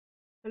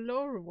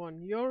Hello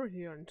everyone, Yorû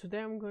here, and today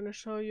I'm going to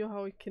show you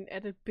how you can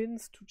edit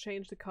bins to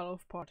change the color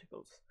of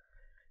particles.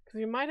 Because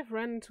you might have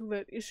ran into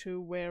that issue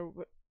where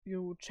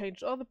you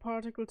changed all the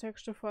particle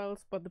texture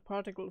files, but the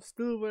particles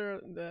still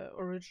were the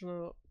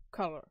original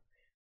color.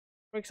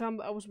 For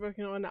example, I was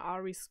working on an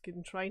Ari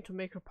skin trying to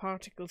make her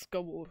particles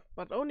gold,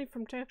 but only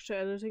from texture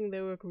editing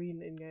they were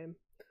green in-game.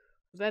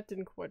 That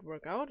didn't quite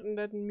work out, and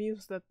that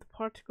means that the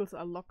particles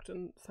are locked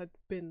inside the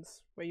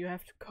bins, where you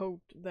have to code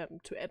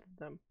them to edit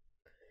them.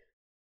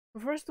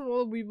 But first of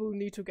all, we will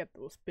need to get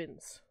those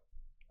bins.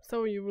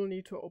 So you will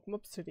need to open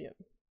Obsidian.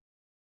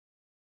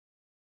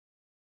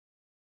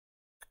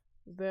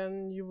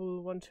 Then you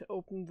will want to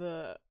open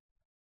the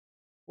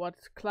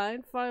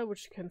client file,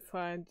 which you can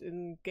find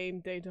in Game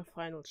Data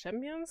Final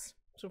Champions.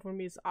 So for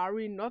me it's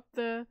Ari, not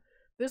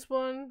this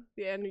one.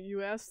 The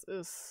NUS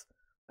is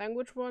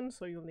language one,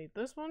 so you'll need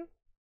this one.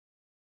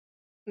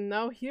 And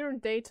now here in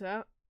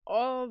data,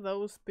 all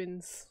those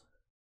bins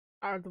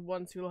are the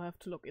ones you'll have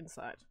to look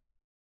inside,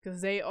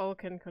 because they all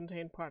can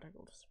contain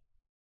particles.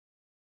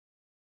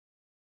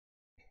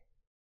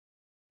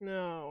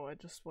 Now I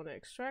just want to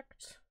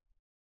extract.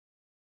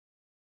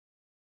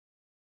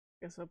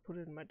 Guess I'll put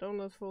it in my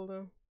downloads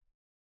folder.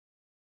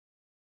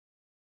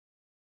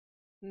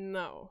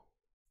 Now,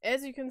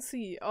 as you can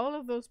see, all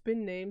of those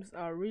bin names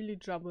are really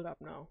jumbled up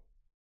now.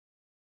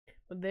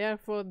 But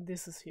therefore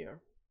this is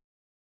here.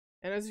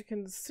 And as you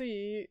can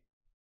see,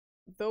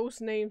 those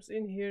names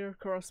in here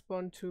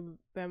correspond to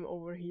them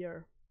over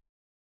here.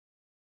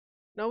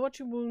 Now what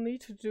you will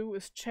need to do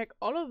is check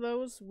all of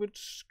those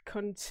which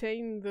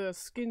contain the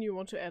skin you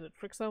want to edit.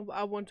 For example,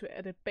 I want to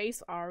edit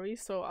base Ari,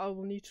 so I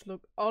will need to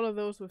look all of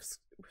those with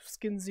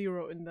skin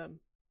 0 in them.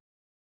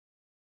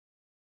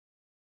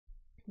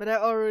 But I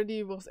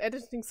already was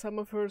editing some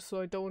of her,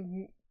 so I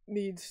don't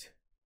need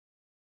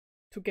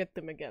to get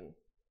them again.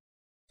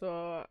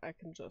 So I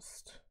can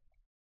just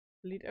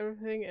delete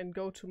everything and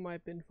go to my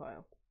bin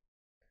file.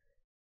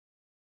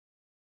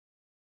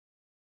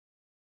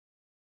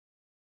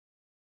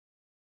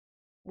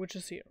 Which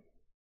is here.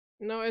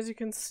 Now as you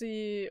can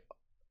see,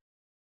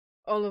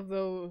 all of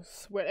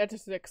those were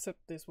edited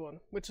except this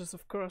one, which is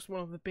of course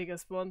one of the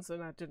biggest ones,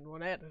 and I didn't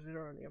want to edit it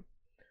earlier.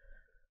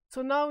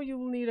 So now you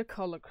will need a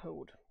color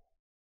code.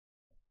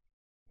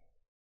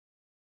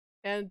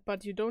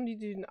 But you don't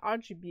need it in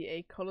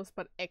RGBA colors,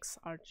 but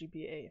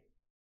XRGBA.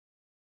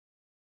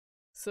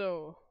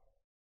 So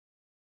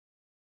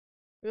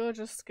we'll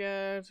just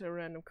get a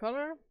random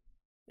color,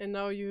 and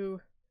now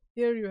here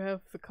you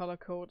have the color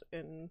code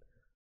in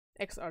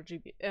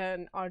XRGB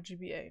and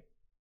RGBA.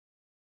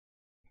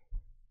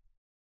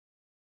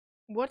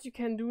 What you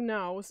can do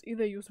now is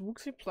either use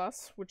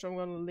Voxskins, which I'm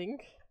gonna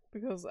link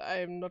because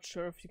I'm not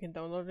sure if you can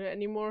download it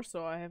anymore,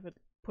 so I have it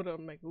put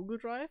on my Google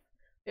Drive.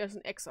 There's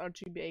an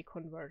XRGBA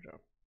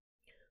converter.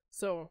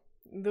 So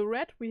in the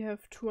red we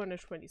have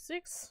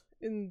 226,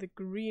 in the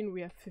green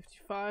we have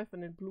 55,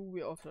 and in blue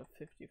we also have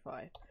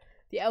 55.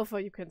 The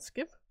alpha you can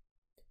skip,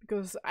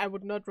 because I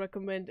would not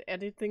recommend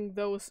editing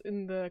those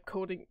in the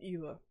coding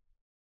either.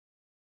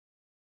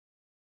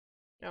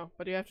 No,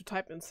 but you have to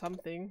type in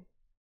something.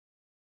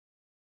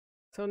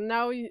 So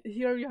now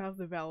here you have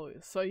the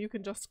values, so you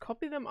can just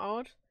copy them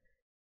out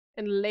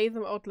and lay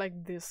them out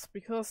like this,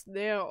 because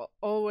they are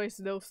always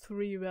those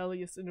 3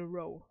 values in a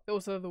row.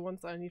 Those are the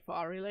ones I need for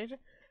Ari later.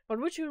 But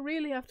what you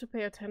really have to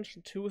pay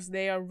attention to is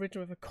they are written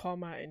with a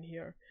comma in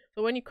here.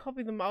 So when you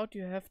copy them out,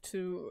 you have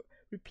to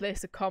replace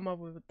the comma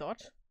with a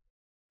dot,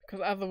 because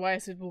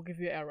otherwise it will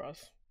give you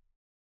errors.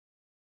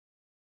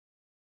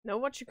 Now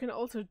what you can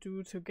also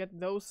do to get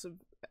those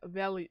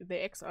the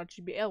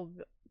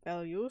XRGBA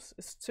values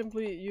is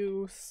simply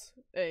use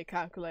a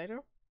calculator.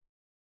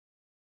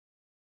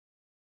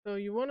 So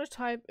you want to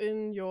type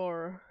in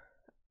your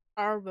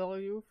R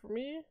value for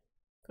me,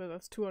 so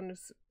that's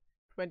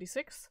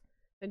 226,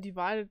 and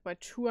divide it by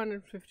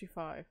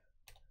 255.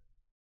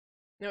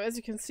 Now as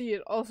you can see,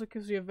 it also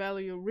gives you a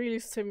value really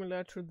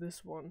similar to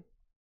this one.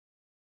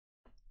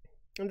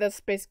 And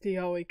that's basically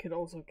how you can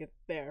also get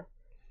there,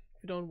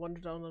 if you don't want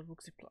to download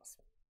Voxskins.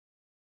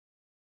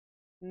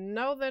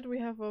 Now that we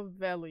have our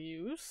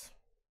values,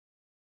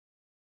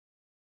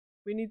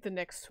 we need the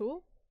next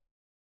tool,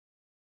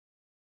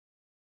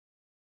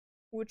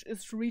 which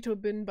is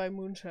RetoBin by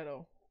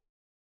Moonshadow.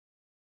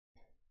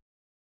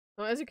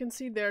 Now as you can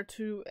see, there are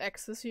 2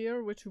 axes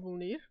here which you will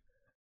need.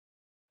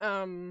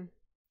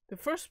 The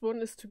first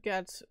one is to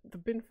get the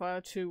bin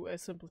file to a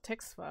simple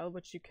text file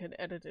which you can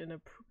edit in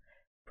a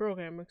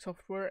programming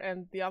software,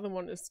 and the other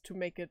one is to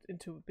make it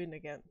into a bin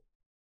again.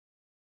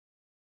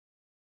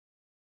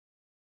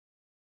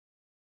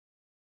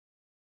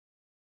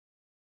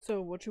 So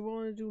what you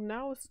want to do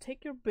now is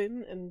take your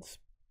bin and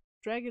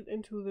drag it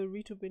into the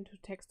RetoBin to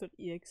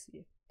text.exe.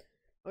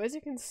 Now as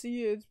you can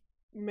see, it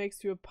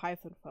makes you a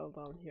Python file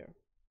down here.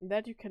 And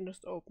that you can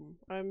just open.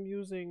 I'm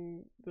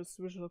using this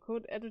visual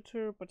code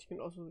editor, but you can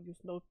also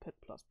use Notepad++,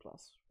 for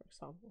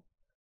example.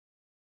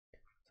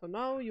 So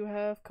now you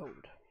have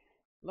code.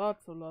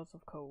 Lots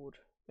of code.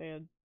 They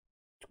are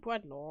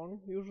quite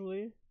long,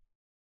 usually.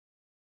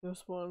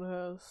 This one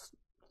has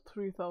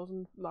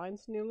 3000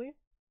 lines nearly.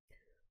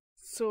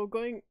 So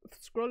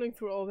scrolling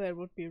through all that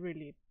would be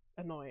really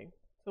annoying.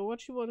 So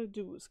what you want to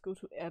do is go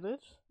to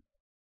Edit,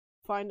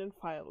 Find in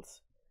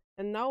Files.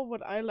 And now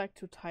what I like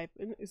to type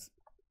in is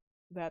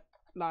that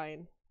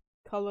line,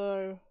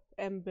 color,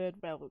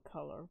 embed value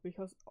color,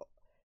 because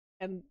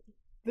and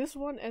this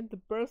one and the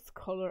birth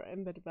color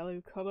embed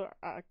value color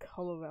are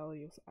color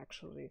values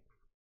actually.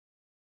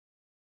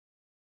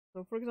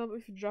 So for example,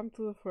 if you jump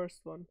to the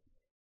first one,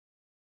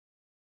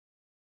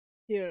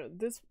 here,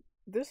 this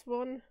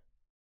one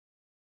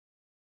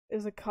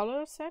is a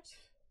color set,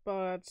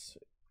 but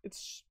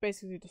it's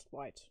basically just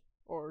white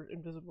or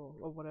invisible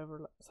or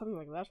whatever, something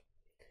like that.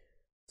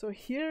 So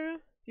here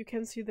you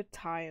can see the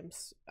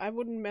times. I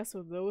wouldn't mess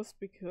with those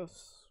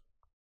because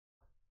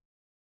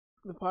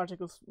the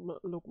particles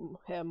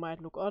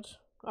might look odd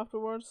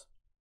afterwards.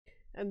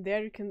 And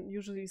there you can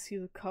usually see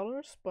the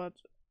colors, but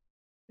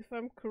if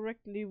I'm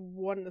correctly,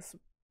 one is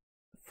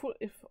full.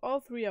 If all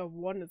three are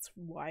one, it's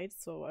white,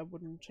 so I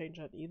wouldn't change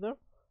that either.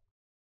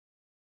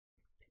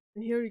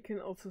 And here you can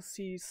also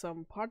see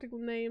some particle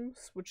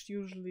names, which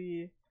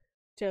usually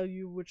tell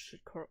you which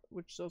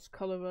those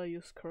color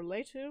values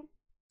correlate to.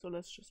 So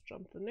let's just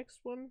jump to the next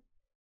one.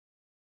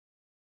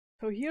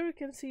 So here you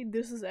can see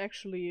this is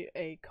actually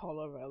a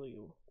color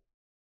value.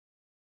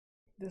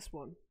 This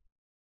one.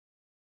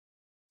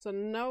 So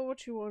now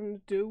what you want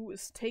to do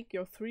is take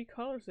your three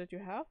colors that you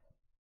have,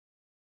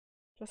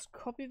 just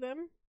copy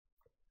them,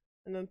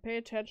 and then pay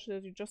attention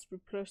that you just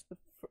replace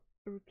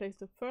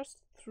the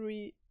first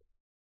three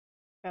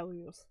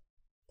values.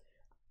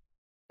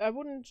 I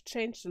wouldn't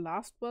change the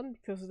last one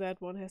because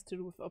that one has to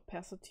do with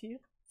opacity,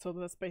 so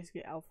that's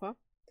basically alpha.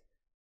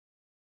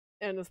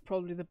 And it's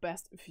probably the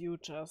best if you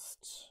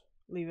just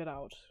leave it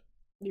out.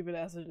 Leave it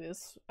as it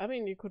is. I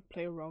mean, you could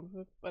play around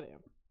with it, but yeah.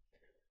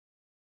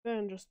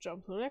 Then just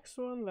jump to the next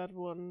one. That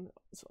one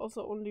is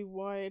also only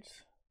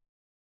white.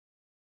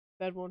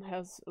 That one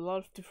has a lot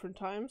of different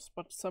times,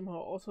 but somehow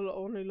also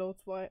only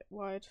loads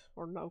white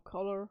or no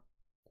color.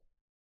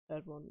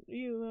 That one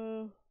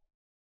either.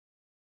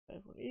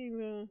 That one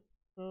either.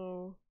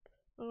 No.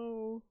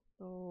 No.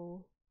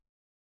 No.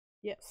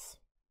 Yes.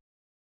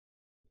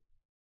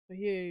 So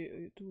here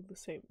you do the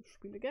same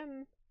screen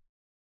again.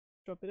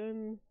 Drop it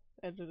in.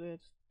 Edit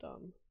it.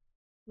 Done.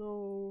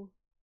 No.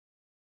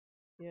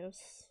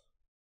 Yes.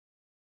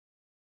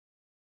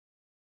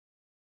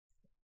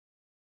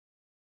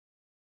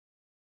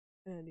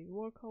 Adding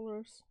more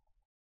colors.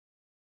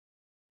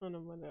 Oh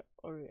no,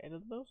 I already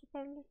added those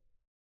apparently.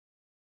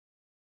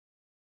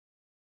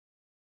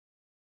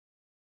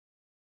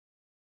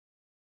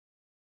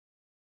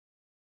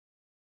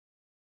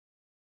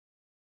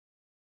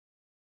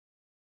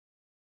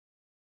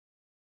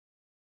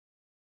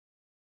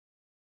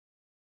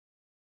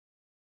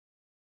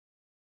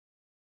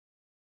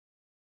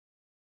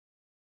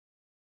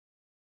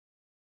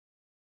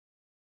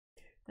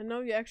 And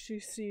now you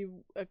actually see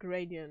a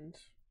gradient.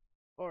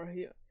 Or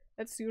here.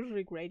 That's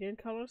usually gradient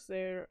colors.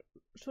 They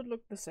should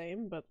look the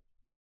same, but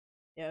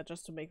yeah,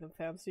 just to make them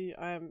fancy.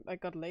 I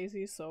got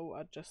lazy, so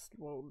I just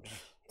won't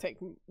take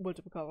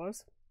multiple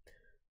colors.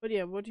 But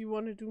yeah, what you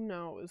want to do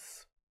now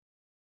is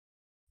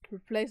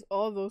replace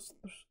all those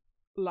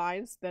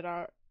lines that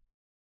are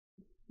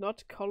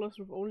not colors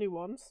with only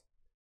ones,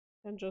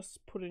 and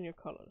just put in your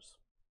colors.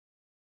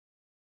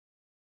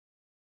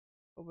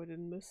 Oh, I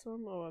didn't miss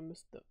some. Oh, I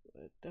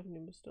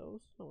definitely missed those.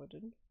 No, I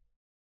didn't.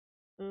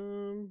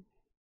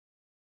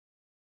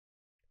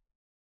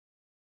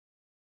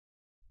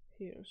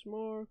 Here's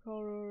more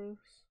colors.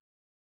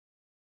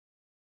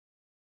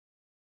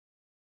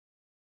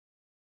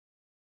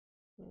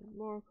 And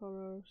more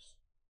colors.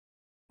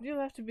 You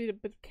have to be a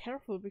bit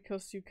careful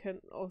because you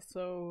can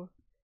also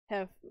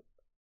have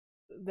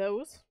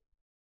those.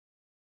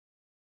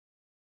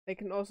 They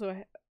can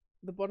also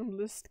the bottom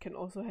list can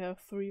also have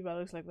three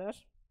values like that,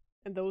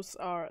 and those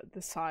are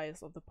the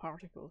size of the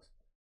particles.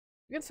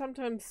 You can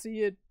sometimes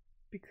see it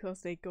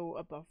because they go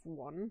above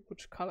 1,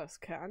 which colors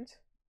can't.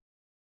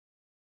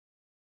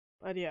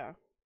 But yeah,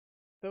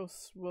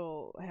 those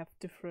will have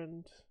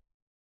different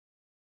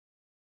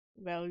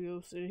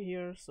values in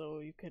here, so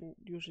you can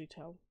usually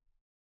tell.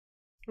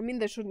 I mean,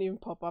 they shouldn't even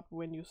pop up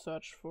when you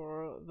search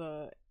for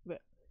the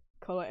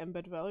color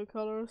embed value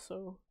color,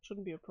 so it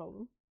shouldn't be a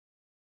problem.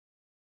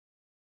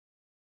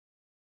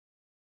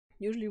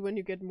 Usually when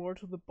you get more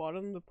to the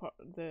bottom,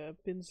 the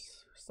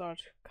bins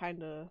start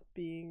kinda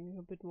being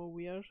a bit more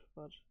weird,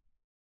 but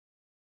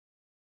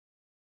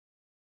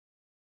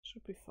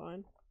should be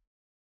fine.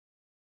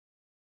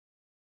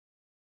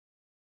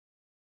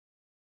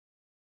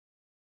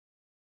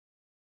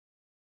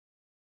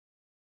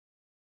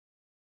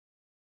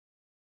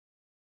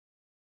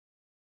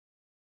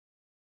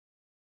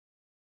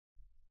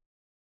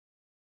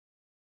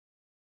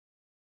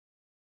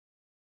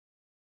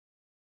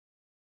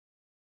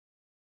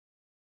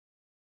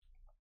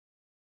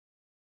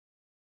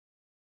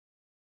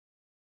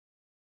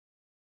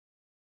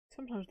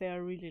 Sometimes they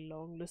are really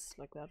long lists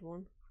like that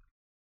one.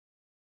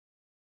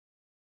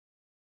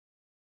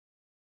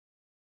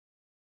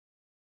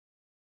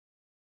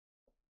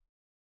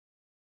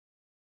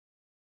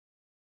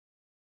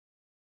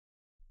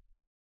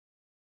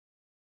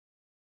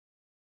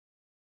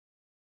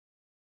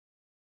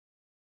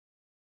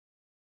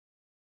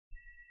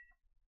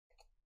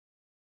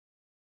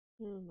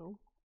 I don't know.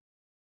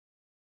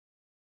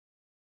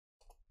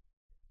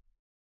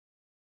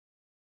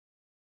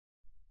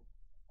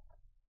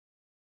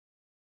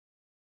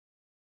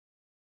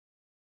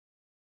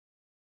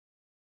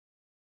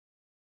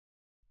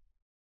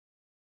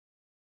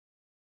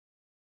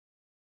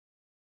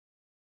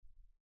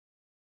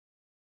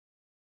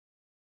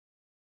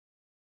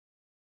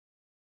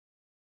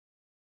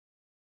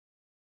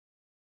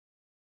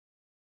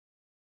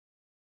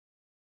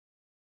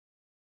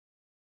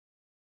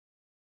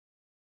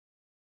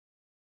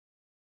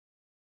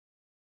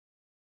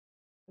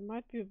 There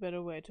might be a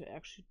better way to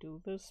actually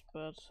do this,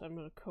 but I'm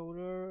not a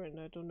coder and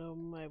I don't know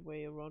my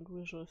way around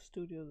Visual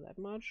Studio that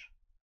much.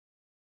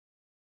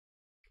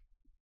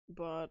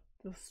 But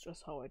this is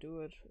just how I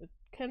do it. It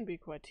can be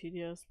quite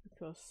tedious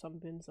because some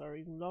bins are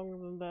even longer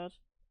than that.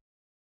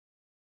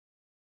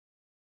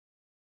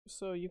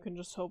 So you can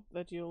just hope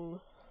that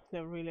you'll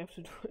never really have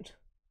to do it.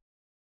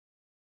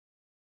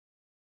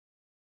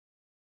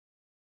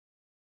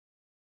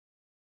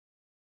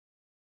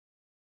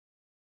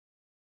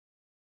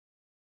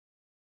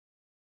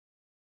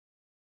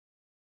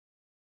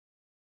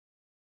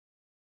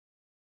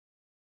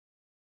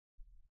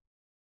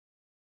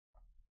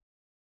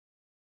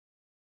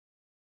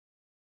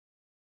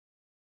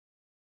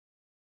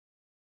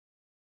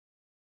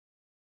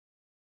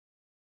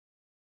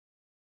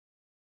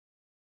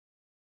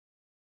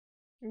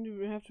 And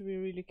you have to be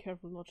really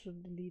careful not to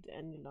delete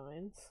any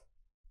lines,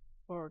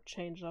 or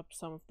change up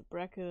some of the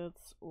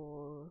brackets,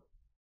 or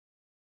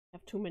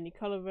have too many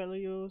color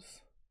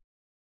values,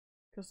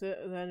 because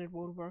then it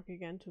won't work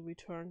again to be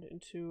turned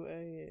into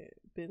a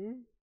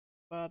bin.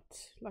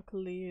 But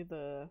luckily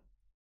the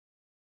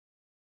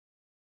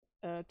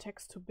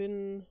text to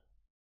bin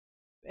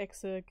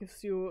exe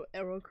gives you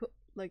error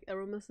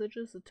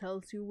messages. It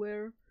tells you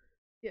where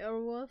the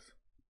error was.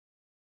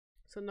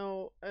 So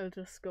now I'll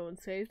just go and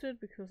save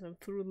it because I'm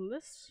through the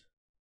list.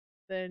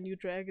 Then you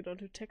drag it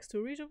onto text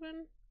to reader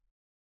bin,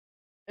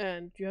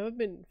 and you have a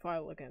bin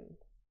file again.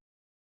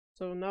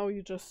 So now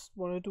you just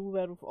want to do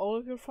that with all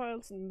of your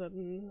files and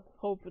then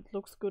hope it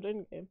looks good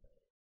in game.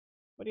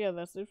 But yeah,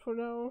 that's it for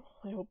now.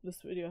 I hope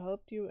this video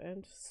helped you,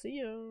 and see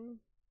ya!